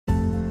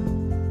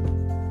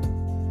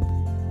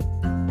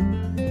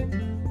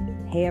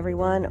Hey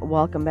everyone,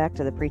 welcome back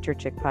to the Preacher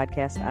Chick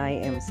podcast. I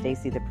am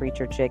Stacy the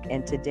Preacher Chick,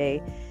 and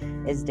today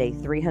is day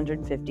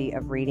 350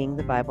 of reading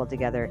the Bible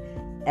together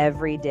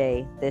every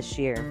day this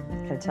year.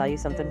 Can I tell you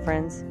something,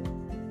 friends?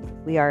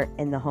 We are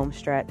in the home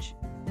stretch.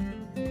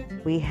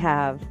 We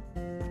have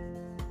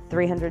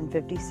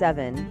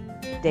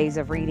 357 days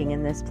of reading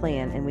in this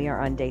plan, and we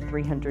are on day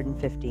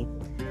 350.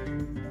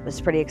 This is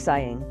pretty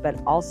exciting, but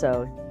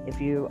also, if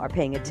you are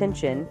paying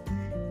attention,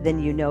 then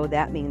you know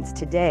that means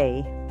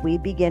today we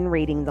begin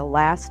reading the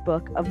last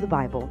book of the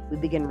Bible. We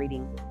begin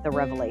reading the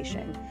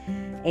Revelation.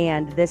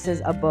 And this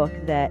is a book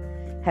that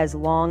has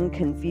long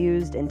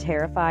confused and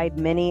terrified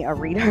many a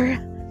reader.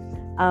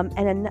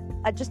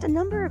 Just a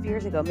number of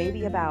years ago,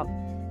 maybe about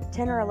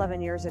 10 or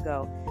 11 years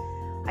ago,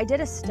 I did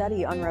a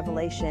study on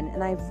Revelation,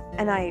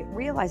 and I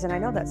realized, and I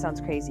know that sounds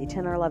crazy,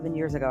 10 or 11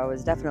 years ago, I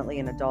was definitely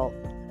an adult.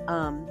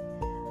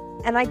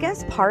 And I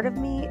guess part of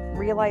me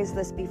realized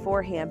this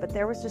beforehand, but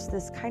there was just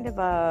this kind of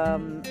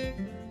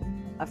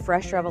a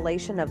fresh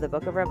revelation of the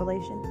book of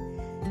Revelation.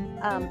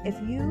 If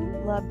you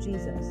love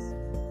Jesus,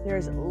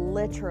 there's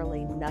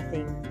literally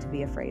nothing to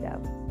be afraid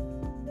of.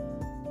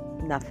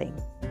 Nothing.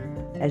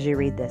 As you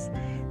read this.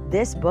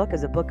 This book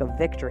is a book of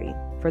victory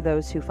for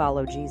those who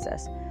follow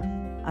Jesus.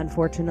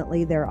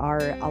 Unfortunately, there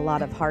are a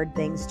lot of hard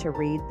things to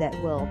read that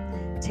will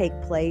take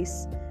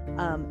place,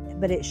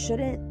 but it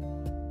shouldn't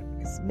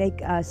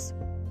make us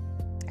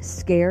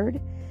scared.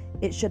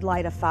 It should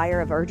light a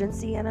fire of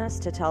urgency in us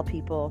to tell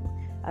people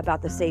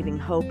about the saving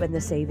hope and the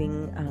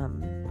saving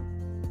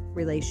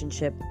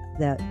relationship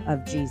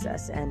of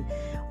Jesus and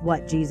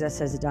what Jesus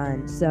has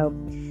done. So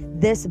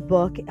this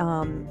book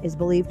is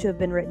believed to have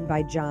been written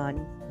by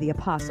John the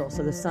Apostle,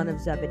 so the son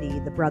of Zebedee,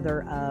 the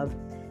brother of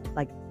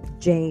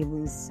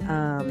James,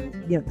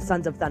 the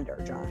sons of thunder,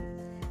 John.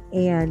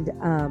 And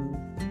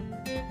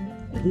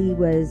he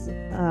was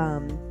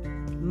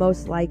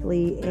most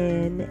likely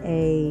in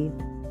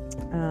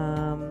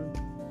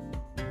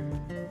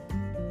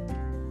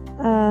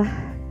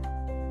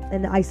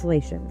an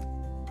isolation,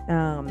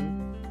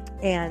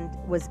 and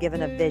was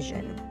given a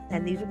vision.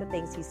 And these are the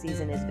things he sees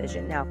in his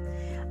vision. Now,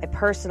 I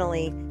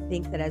personally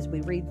think that as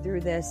we read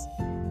through this,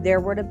 there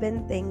would have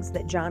been things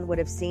that John would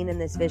have seen in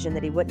this vision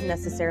that he wouldn't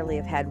necessarily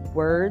have had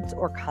words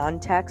or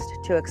context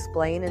to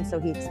explain. And so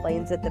he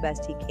explains it the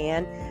best he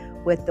can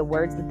with the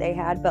words that they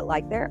had. But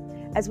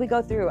as we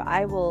go through,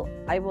 I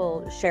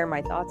will share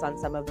my thoughts on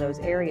some of those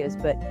areas.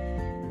 But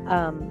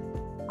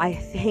I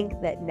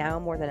think that now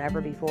more than ever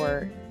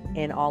before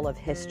in all of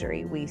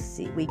history, we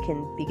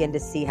can begin to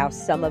see how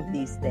some of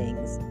these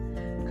things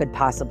could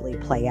possibly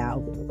play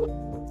out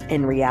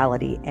in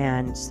reality.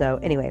 And so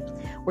anyway,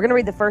 we're going to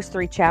read the first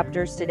 3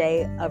 chapters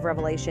today of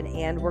Revelation,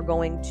 and we're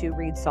going to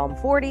read Psalm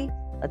 40.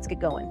 Let's get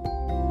going.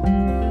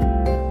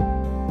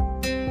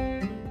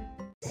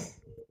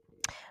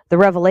 The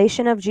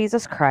revelation of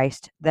Jesus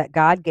Christ that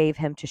God gave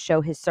him to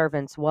show his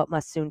servants what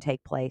must soon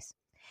take place.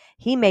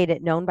 He made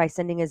it known by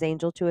sending his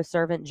angel to his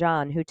servant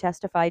John, who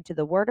testified to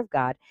the word of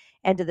God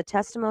and to the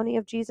testimony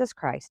of Jesus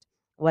Christ,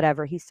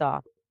 whatever he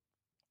saw.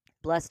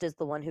 Blessed is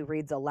the one who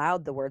reads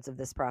aloud the words of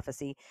this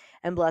prophecy,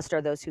 and blessed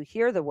are those who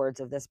hear the words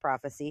of this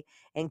prophecy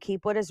and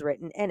keep what is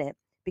written in it,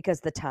 because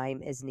the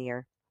time is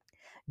near.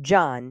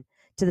 John,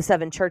 to the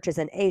 7 churches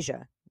in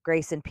Asia,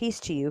 grace and peace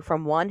to you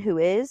from one who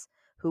is,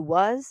 who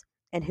was,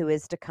 and who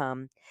is to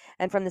come,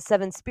 and from the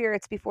 7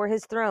 spirits before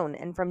his throne,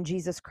 and from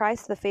Jesus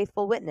Christ, the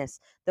faithful witness,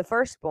 the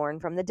firstborn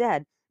from the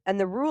dead, and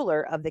the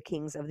ruler of the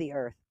kings of the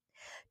earth.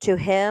 To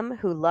him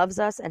who loves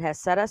us and has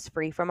set us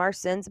free from our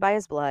sins by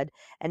his blood,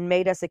 and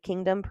made us a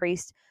kingdom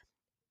priest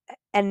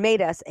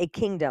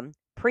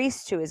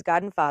to his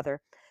God and Father,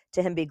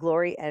 to him be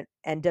glory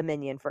and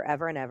dominion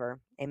forever and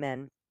ever.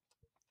 Amen.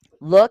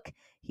 Look,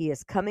 he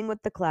is coming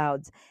with the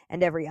clouds,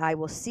 and every eye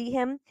will see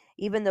him,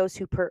 even those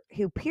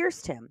who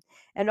pierced him,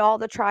 and all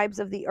the tribes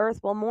of the earth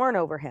will mourn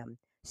over him.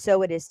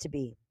 So it is to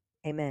be.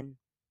 Amen.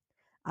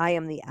 I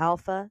am the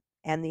Alpha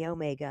and the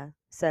Omega,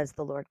 says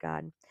the Lord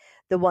God,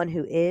 the one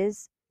who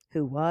is,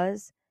 who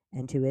was,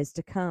 and who is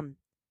to come,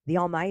 the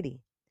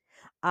Almighty.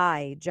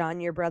 I,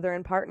 John, your brother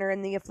and partner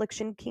in the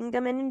affliction,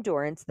 kingdom, and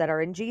endurance that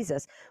are in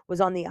Jesus,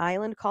 was on the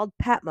island called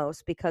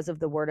Patmos because of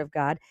the word of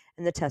God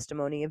and the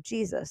testimony of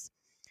Jesus.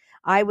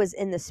 I was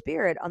in the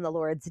Spirit on the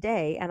Lord's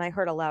day, and I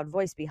heard a loud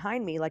voice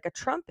behind me like a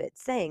trumpet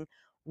saying,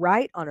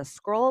 write on a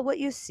scroll what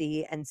you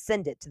see and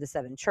send it to the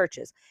 7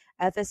 churches: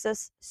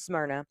 Ephesus,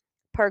 Smyrna,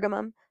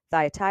 Pergamum,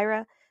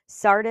 Thyatira,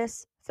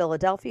 Sardis,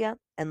 Philadelphia,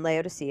 and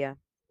Laodicea.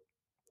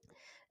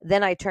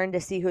 Then I turned to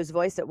see whose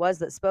voice it was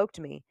that spoke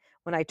to me.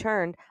 When I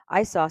turned,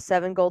 I saw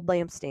 7 gold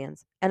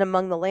lampstands, and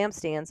among the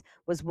lampstands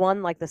was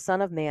one like the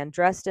Son of Man,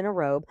 dressed in a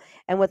robe,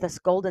 and with a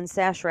golden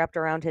sash wrapped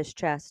around his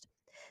chest.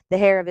 The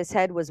hair of his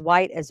head was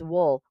white as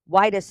wool,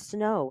 white as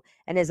snow,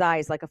 and his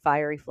eyes like a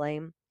fiery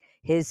flame.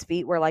 His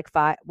feet were like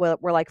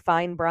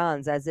fine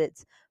bronze as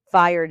it's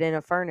fired in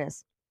a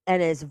furnace,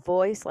 and his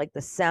voice like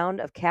the sound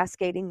of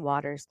cascading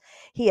waters.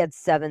 He had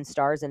 7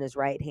 stars in his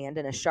right hand,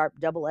 and a sharp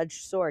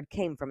double-edged sword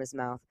came from his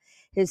mouth.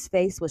 His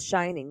face was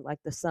shining like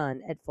the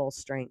sun at full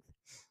strength.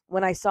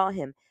 When I saw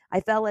him, I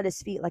fell at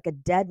his feet like a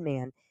dead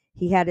man.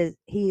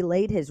 He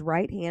laid his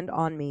right hand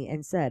on me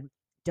and said,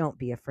 "Don't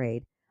be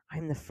afraid.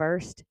 I'm the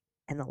first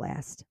and the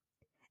last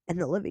and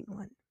the living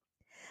one.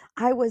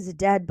 I was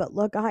dead, but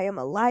look, I am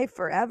alive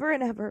forever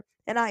and ever,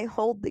 and I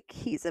hold the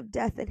keys of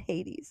death and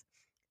Hades."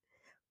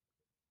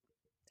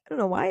 I don't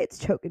know why it's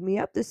choking me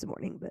up this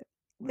morning, but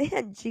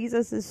man,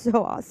 Jesus is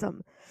so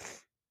awesome.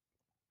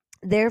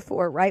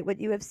 Therefore, write what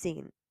you have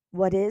seen,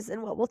 what is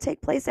and what will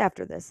take place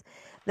after this.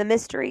 The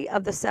mystery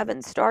of the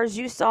 7 stars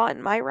you saw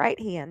in my right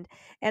hand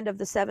and of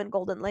the 7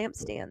 golden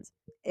lampstands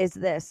is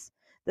this: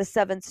 the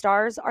 7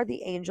 stars are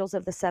the angels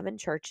of the 7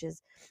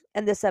 churches,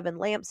 and the 7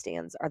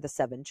 lampstands are the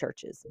 7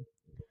 churches.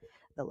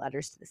 The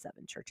letters to the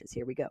 7 churches.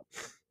 Here we go.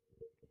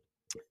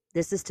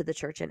 This is to the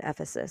church in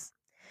Ephesus.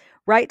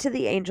 Write to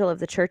the angel of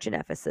the church in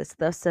Ephesus,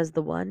 thus says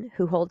the one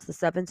who holds the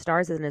 7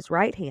 stars in his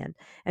right hand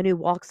and who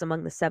walks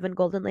among the 7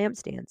 golden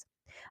lampstands.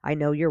 I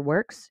know your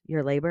works,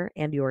 your labor,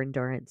 and your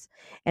endurance,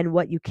 and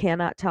what you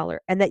cannot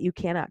tolerate, and that you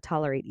cannot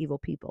tolerate evil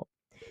people.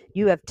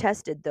 You have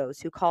tested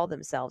those who call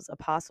themselves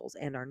apostles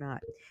and are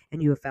not,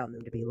 and you have found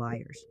them to be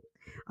liars.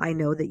 I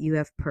know that you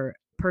have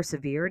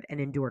persevered and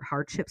endured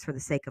hardships for the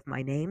sake of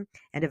my name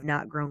and have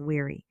not grown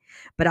weary.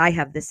 But I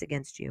have this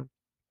against you: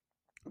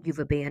 you've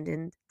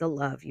abandoned the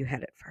love you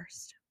had at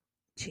first.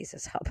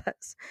 Jesus, help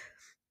us.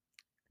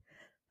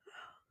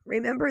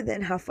 Remember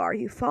then how far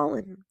you've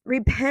fallen.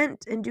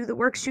 Repent and do the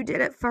works you did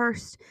at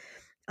first.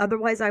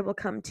 Otherwise, I will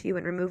come to you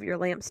and remove your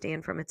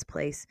lampstand from its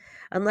place,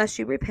 unless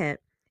you repent.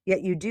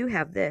 Yet you do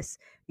have this: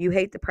 you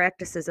hate the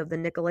practices of the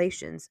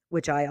Nicolaitans,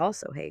 which I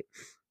also hate.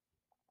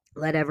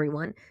 Let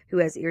everyone who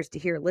has ears to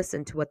hear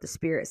listen to what the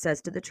Spirit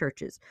says to the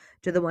churches.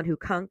 To the one who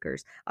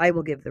conquers, I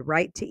will give the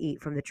right to eat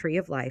from the tree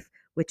of life,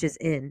 which is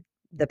in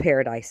the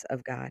paradise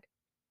of God.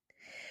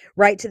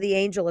 Write to the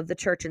angel of the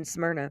church in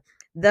Smyrna.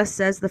 Thus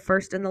says the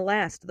first and the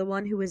last, the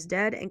one who is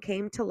dead and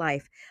came to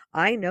life.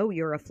 I know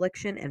your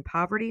affliction and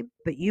poverty,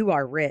 but you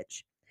are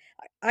rich.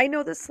 I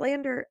know the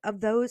slander of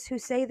those who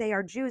say they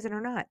are Jews and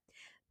are not,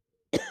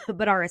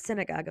 but are a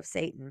synagogue of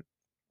Satan.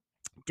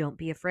 Don't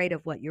be afraid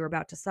of what you're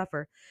about to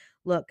suffer.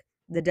 Look,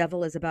 the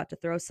devil is about to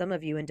throw some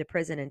of you into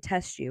prison and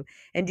test you,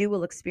 and you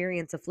will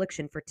experience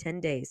affliction for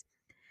 10 days.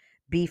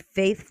 Be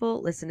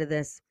faithful. Listen to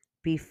this.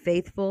 Be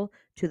faithful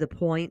to the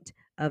point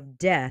of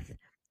death,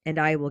 and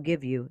I will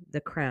give you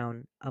the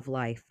crown of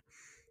life.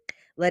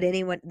 Let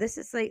anyone, this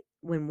is like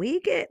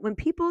when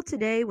people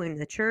today, when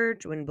the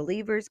church, when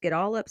believers get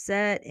all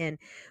upset and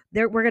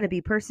we're going to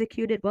be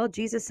persecuted. Well,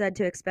 Jesus said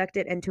to expect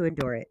it and to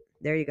endure it.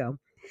 There you go.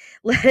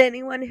 Let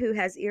anyone who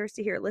has ears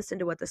to hear listen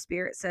to what the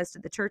Spirit says to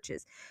the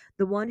churches.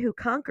 The one who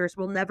conquers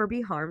will never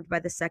be harmed by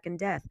the second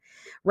death.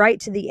 Write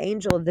to the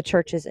angel of the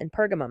churches in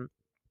Pergamum.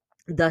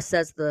 Thus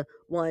says the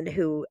one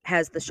who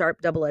has the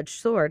sharp double-edged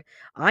sword,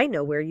 I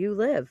know where you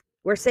live,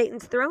 where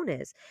Satan's throne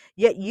is.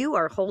 Yet you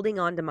are holding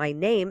on to my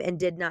name and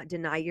did not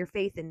deny your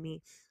faith in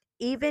me,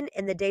 even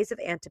in the days of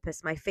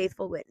Antipas, my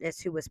faithful witness,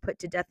 who was put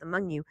to death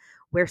among you,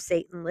 where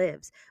Satan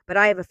lives. But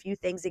I have a few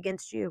things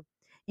against you.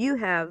 You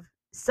have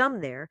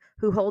some there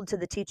who hold to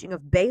the teaching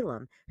of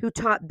Balaam, who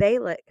taught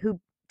Balak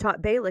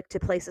to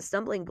place a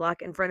stumbling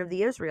block in front of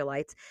the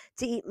Israelites,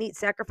 to eat meat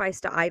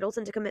sacrificed to idols,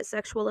 and to commit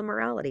sexual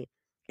immorality.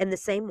 In the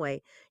same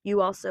way,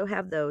 you also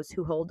have those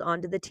who hold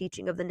on to the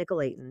teaching of the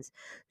Nicolaitans.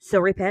 So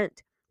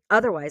repent.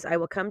 Otherwise, I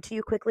will come to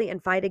you quickly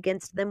and fight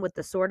against them with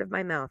the sword of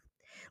my mouth.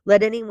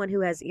 Let anyone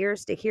who has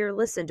ears to hear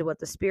listen to what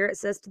the Spirit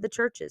says to the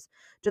churches.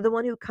 To the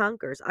one who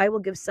conquers, I will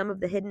give some of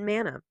the hidden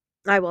manna.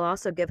 I will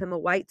also give him a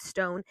white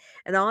stone,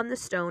 and on the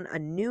stone a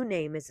new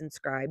name is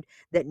inscribed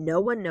that no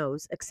one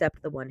knows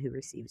except the one who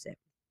receives it.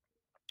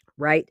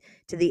 Write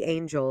to the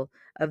angel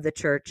of the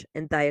church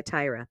in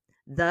Thyatira.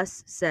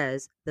 Thus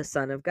says the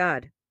Son of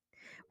God,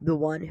 the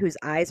one whose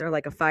eyes are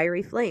like a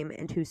fiery flame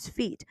and whose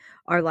feet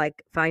are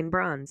like fine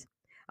bronze.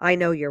 I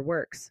know your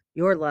works,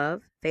 your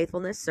love,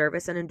 faithfulness,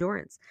 service, and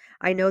endurance.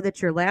 I know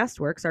that your last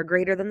works are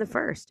greater than the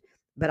first,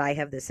 but I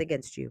have this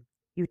against you.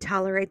 You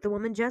tolerate the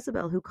woman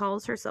Jezebel, who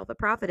calls herself a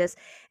prophetess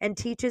and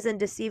teaches and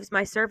deceives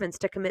my servants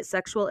to commit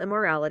sexual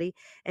immorality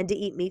and to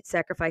eat meat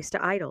sacrificed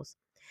to idols.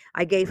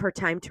 I gave her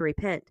time to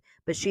repent,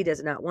 but she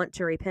does not want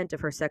to repent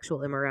of her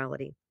sexual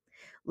immorality.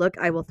 Look,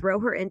 I will throw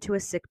her into a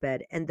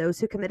sickbed, and those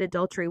who commit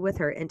adultery with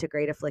her into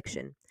great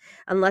affliction.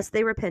 Unless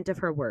they repent of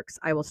her works,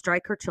 I will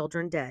strike her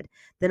children dead.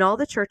 Then all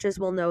the churches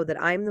will know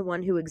that I am the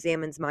one who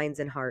examines minds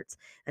and hearts,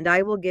 and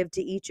I will give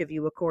to each of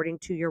you according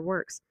to your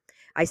works.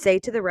 I say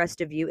to the rest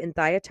of you in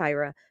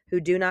Thyatira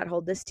who do not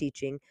hold this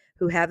teaching,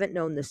 who haven't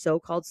known the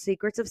so-called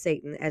secrets of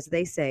Satan, as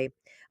they say,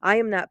 I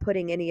am not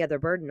putting any other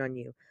burden on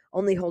you.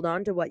 Only hold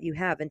on to what you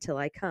have until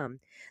I come.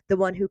 The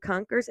one who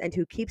conquers and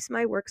who keeps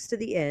my works to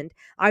the end,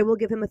 I will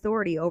give him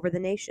authority over the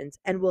nations,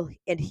 and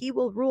he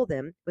will rule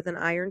them with an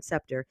iron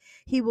scepter.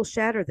 He will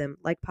shatter them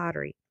like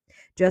pottery.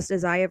 Just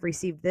as I have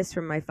received this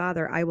from my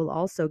Father, I will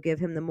also give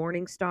him the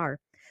morning star.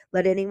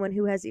 Let anyone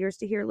who has ears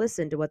to hear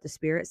listen to what the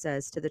Spirit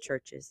says to the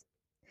churches.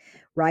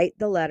 Write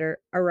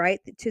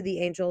to the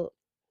angel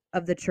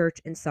of the church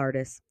in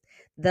Sardis.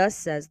 Thus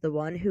says the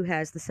one who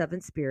has the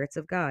 7 spirits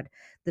of God,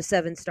 the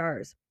 7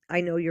 stars.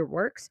 I know your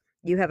works.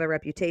 You have a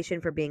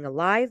reputation for being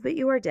alive, but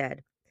you are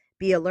dead.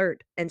 Be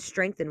alert and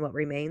strengthen what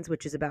remains,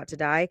 which is about to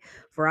die,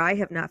 for I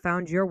have not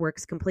found your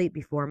works complete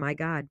before my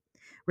God.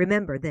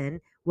 Remember,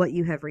 then, what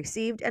you have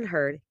received and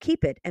heard,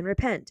 keep it and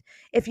repent.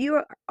 If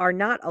you are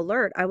not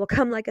alert, I will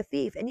come like a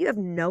thief, and you have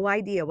no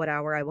idea what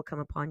hour I will come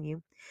upon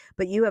you.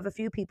 But you have a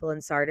few people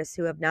in Sardis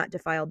who have not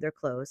defiled their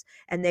clothes,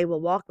 and they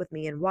will walk with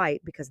me in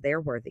white because they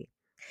are worthy.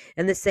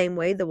 In the same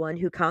way, the one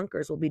who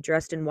conquers will be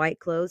dressed in white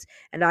clothes,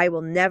 and I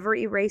will never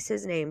erase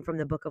his name from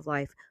the book of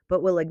life,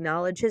 but will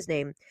acknowledge his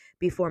name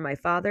before my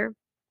Father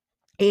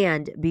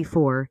and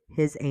before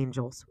his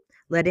angels.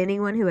 Let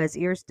anyone who has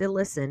ears to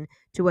listen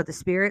to what the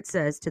Spirit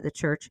says to the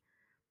church.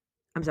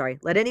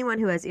 Let anyone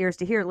who has ears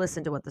to hear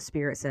listen to what the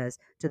Spirit says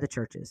to the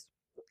churches.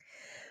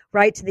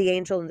 Write to the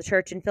angel in the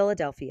church in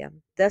Philadelphia.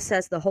 Thus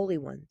says the Holy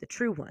One, the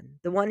true one,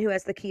 the one who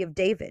has the key of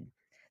David,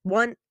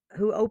 one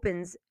who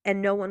opens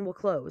and no one will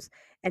close,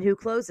 and who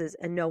closes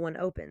and no one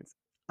opens.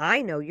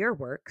 I know your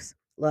works.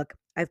 Look,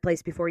 I've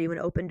placed before you an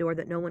open door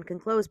that no one can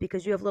close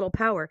because you have little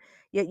power,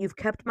 yet you've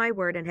kept my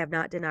word and have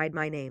not denied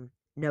my name.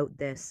 Note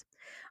this.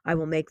 I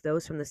will make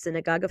those from the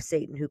synagogue of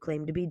Satan who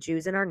claim to be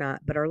Jews and are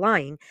not, but are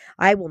lying.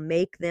 I will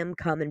make them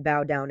come and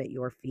bow down at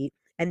your feet,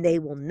 and they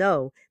will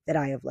know that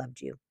I have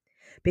loved you.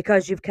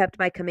 Because you've kept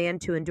my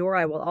command to endure,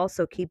 I will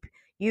also keep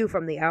you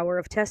from the hour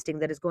of testing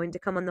that is going to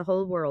come on the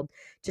whole world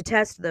to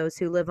test those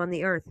who live on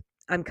the earth.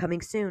 I'm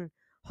coming soon.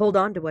 Hold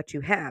on to what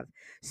you have,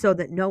 so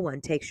that no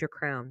one takes your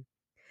crown.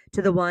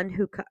 To the one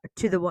who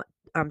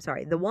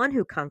the one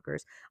who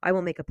conquers, I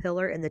will make a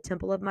pillar in the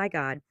temple of my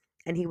God,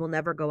 and he will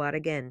never go out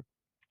again.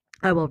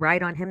 I will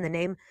write on him the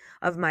name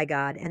of my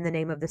God and the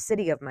name of the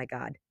city of my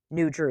God,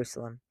 New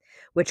Jerusalem,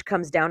 which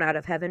comes down out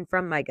of heaven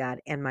from my God,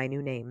 and my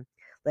new name.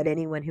 Let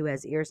anyone who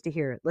has ears to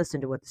hear listen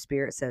to what the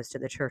Spirit says to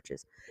the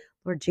churches.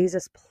 Lord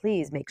Jesus,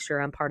 please make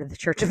sure I'm part of the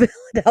Church of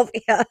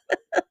Philadelphia.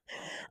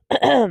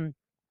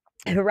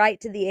 Write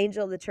to the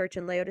angel of the church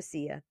in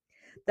Laodicea.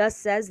 Thus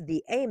says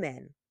the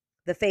Amen,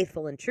 the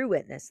faithful and true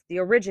witness, the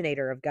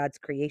originator of God's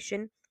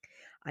creation.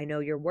 I know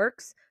your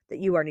works, that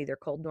you are neither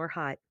cold nor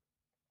hot.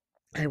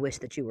 I wish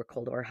that you were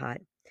cold or hot.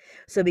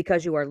 So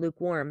because you are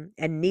lukewarm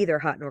and neither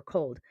hot nor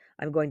cold,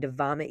 I'm going to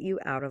vomit you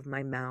out of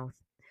my mouth.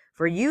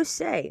 For you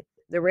say,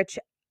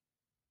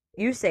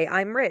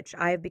 I'm rich,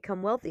 I have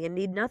become wealthy and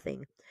need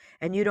nothing.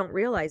 And you don't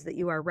realize that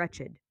you are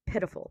wretched,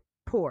 pitiful,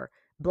 poor,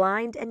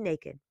 blind, and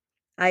naked.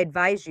 I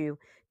advise you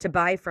to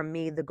buy from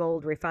me the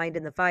gold refined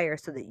in the fire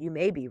so that you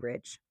may be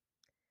rich.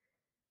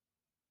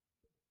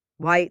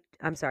 White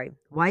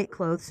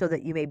clothes so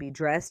that you may be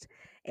dressed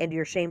and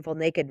your shameful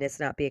nakedness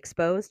not be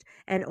exposed,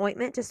 and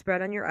ointment to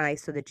spread on your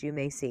eyes so that you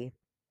may see.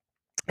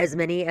 As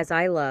many as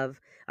I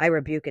love, I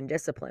rebuke and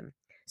discipline.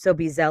 So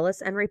be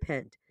zealous and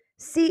repent.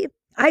 See,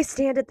 I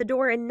stand at the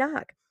door and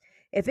knock.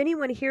 If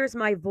anyone hears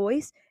my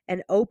voice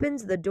and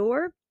opens the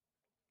door,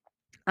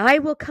 I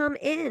will come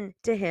in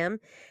to him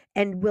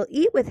and will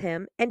eat with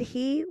him and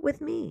he with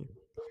me.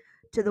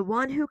 To the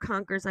one who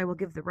conquers, I will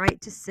give the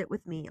right to sit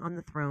with me on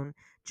the throne,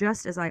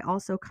 just as I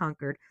also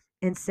conquered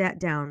and sat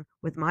down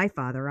with my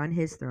Father on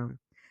his throne.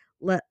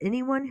 Let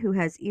anyone who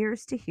has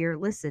ears to hear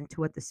listen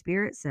to what the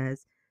Spirit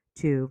says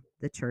to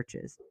the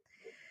churches.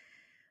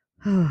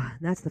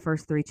 That's the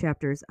first 3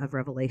 chapters of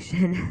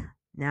Revelation.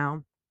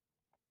 Now,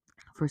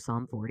 for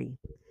Psalm 40.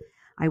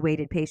 I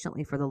waited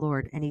patiently for the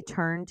Lord, and he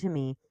turned to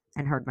me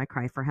and heard my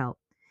cry for help.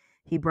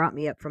 He brought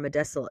me up from a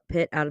desolate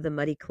pit out of the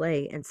muddy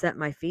clay and set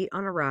my feet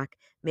on a rock,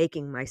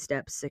 making my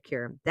steps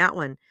secure. That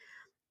one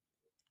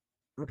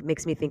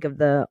makes me think of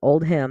the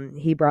old hymn.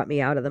 He brought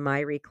me out of the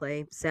miry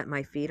clay, set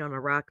my feet on a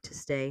rock to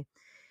stay.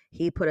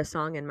 He put a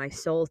song in my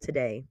soul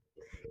today.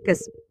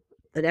 Because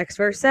the next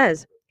verse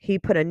says, he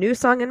put a new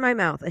song in my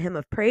mouth, a hymn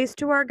of praise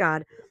to our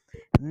God.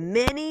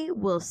 Many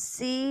will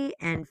see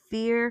and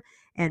fear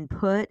and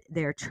put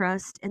their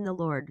trust in the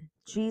Lord.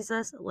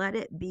 Jesus, let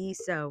it be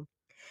so.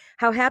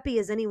 How happy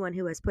is anyone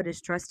who has put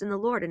his trust in the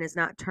Lord and has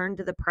not turned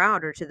to the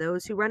proud or to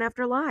those who run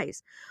after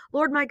lies.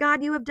 Lord, my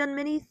God, you have done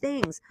many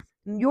things.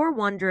 Your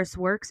wondrous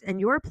works and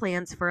your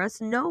plans for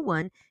us, no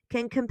one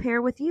can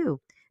compare with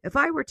you. If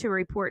I were to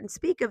report and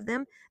speak of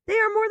them, they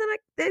are more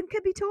than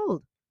could be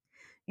told.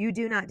 You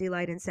do not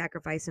delight in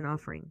sacrifice and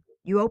offering.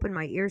 You open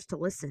my ears to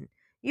listen.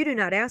 You do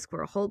not ask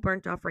for a whole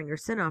burnt offering or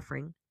sin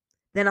offering.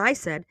 Then I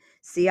said,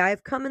 see, I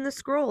have come in the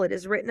scroll. It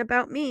is written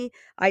about me.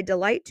 I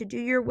delight to do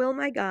your will,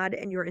 my God,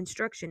 and your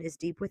instruction is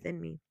deep within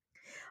me.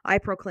 I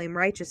proclaim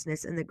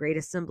righteousness in the great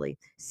assembly.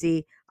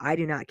 See, I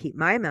do not keep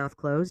my mouth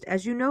closed,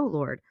 as you know,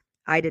 Lord.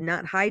 I did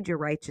not hide your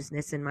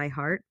righteousness in my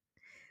heart.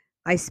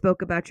 I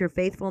spoke about your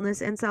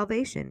faithfulness and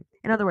salvation.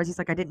 In other words, he's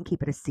like, I didn't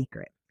keep it a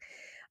secret.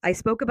 I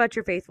spoke about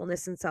your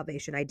faithfulness and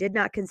salvation. I did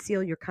not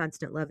conceal your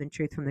constant love and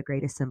truth from the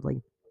great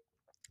assembly.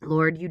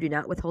 Lord, you do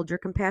not withhold your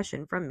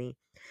compassion from me.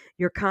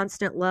 Your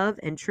constant love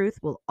and truth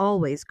will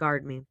always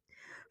guard me.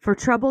 For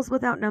troubles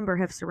without number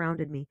have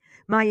surrounded me.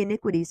 My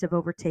iniquities have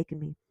overtaken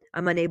me.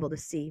 I'm unable to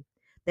see.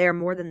 They are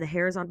more than the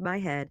hairs on my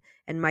head,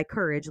 and my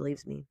courage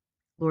leaves me.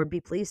 Lord,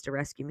 be pleased to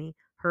rescue me.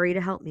 Hurry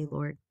to help me,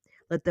 Lord.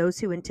 Let those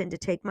who intend to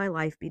take my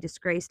life be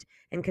disgraced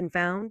and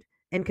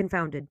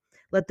confounded.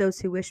 Let those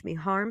who wish me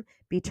harm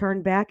be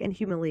turned back and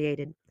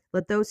humiliated.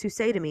 Let those who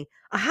say to me,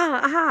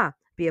 Aha, aha,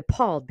 be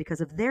appalled because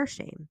of their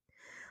shame.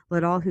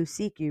 Let all who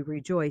seek you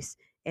rejoice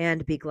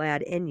and be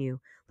glad in you.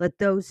 Let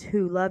those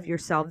who love your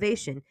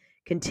salvation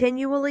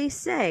continually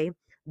say,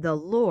 The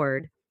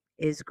Lord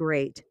is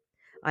great.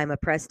 I am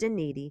oppressed and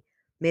needy.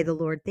 May the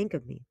Lord think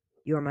of me.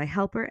 You are my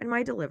helper and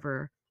my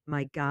deliverer.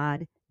 My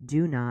God,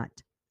 do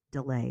not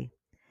delay.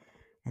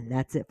 And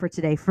that's it for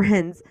today,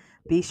 friends.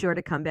 Be sure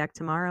to come back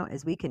tomorrow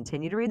as we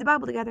continue to read the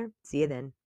Bible together. See you then.